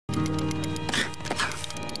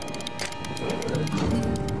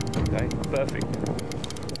perfect.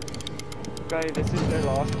 Okay, this is the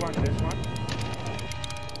last one, this one.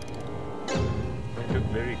 They look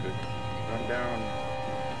very good. Run down.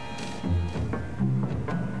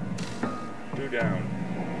 2 down.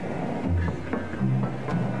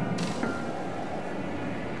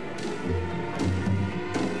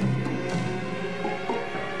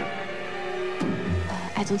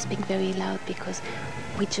 I don't speak very loud because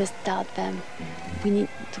we just start them. We need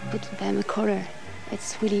to put them a collar.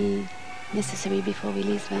 It's really necessary before we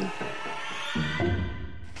release them.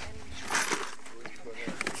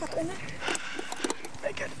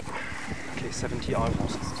 Okay, 70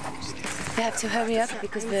 items. We have to hurry up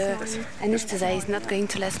because the anesthesia is not going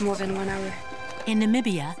to last more than 1 hour. In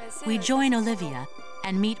Namibia, we join Olivia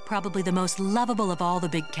and meet probably the most lovable of all the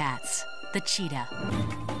big cats, the cheetah.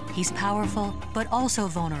 He's powerful, but also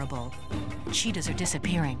vulnerable. Cheetahs are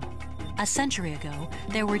disappearing. A century ago,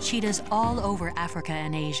 there were cheetahs all over Africa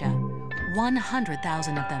and Asia,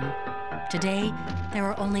 100,000 of them. Today, there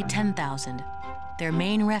are only 10,000. Their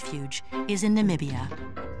main refuge is in Namibia.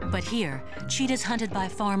 But here, cheetahs hunted by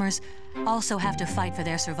farmers also have to fight for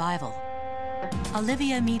their survival.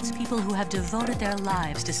 Olivia meets people who have devoted their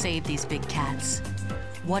lives to save these big cats.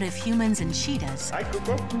 What if humans and cheetahs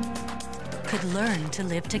could learn to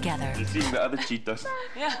live together? You're seeing the other cheetahs.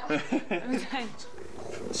 Yeah.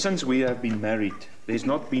 Since we have been married, there's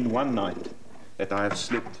not been one night that I have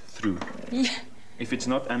slept through. Yeah. If it's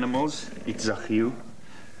not animals, it's Zachiel.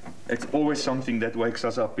 It's always something that wakes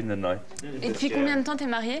us up in the night. Et depuis combien de temps t'es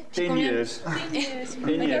mariée? 10 years.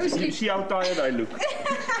 10 years. You see how tired I look.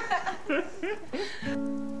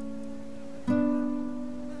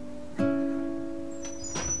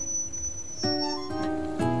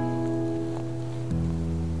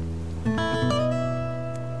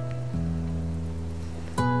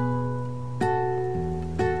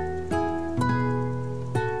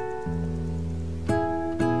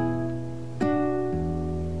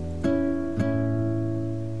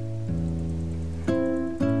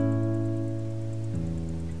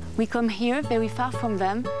 We come here very far from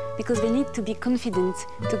them because they need to be confident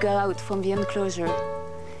to go out from the enclosure.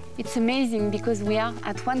 It's amazing because we are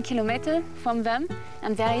at 1 kilometer from them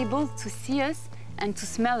and they're able to see us and to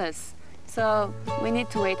smell us. So we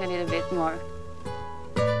need to wait a little bit more.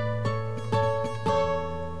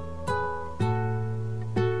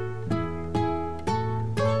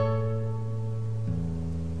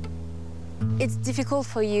 It's difficult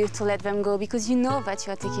for you to let them go because you know that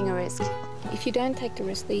you are taking a risk. If you don't take the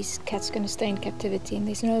risk, these cats are going to stay in captivity and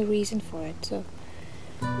there's no reason for it, so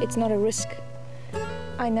it's not a risk.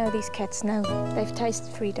 I know these cats know. They've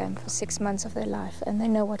tasted freedom for 6 months of their life and they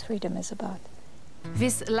know what freedom is about.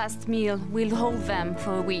 This last meal will hold them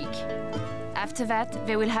for a week. After that,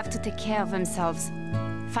 they will have to take care of themselves,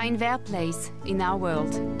 find their place in our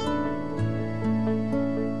world.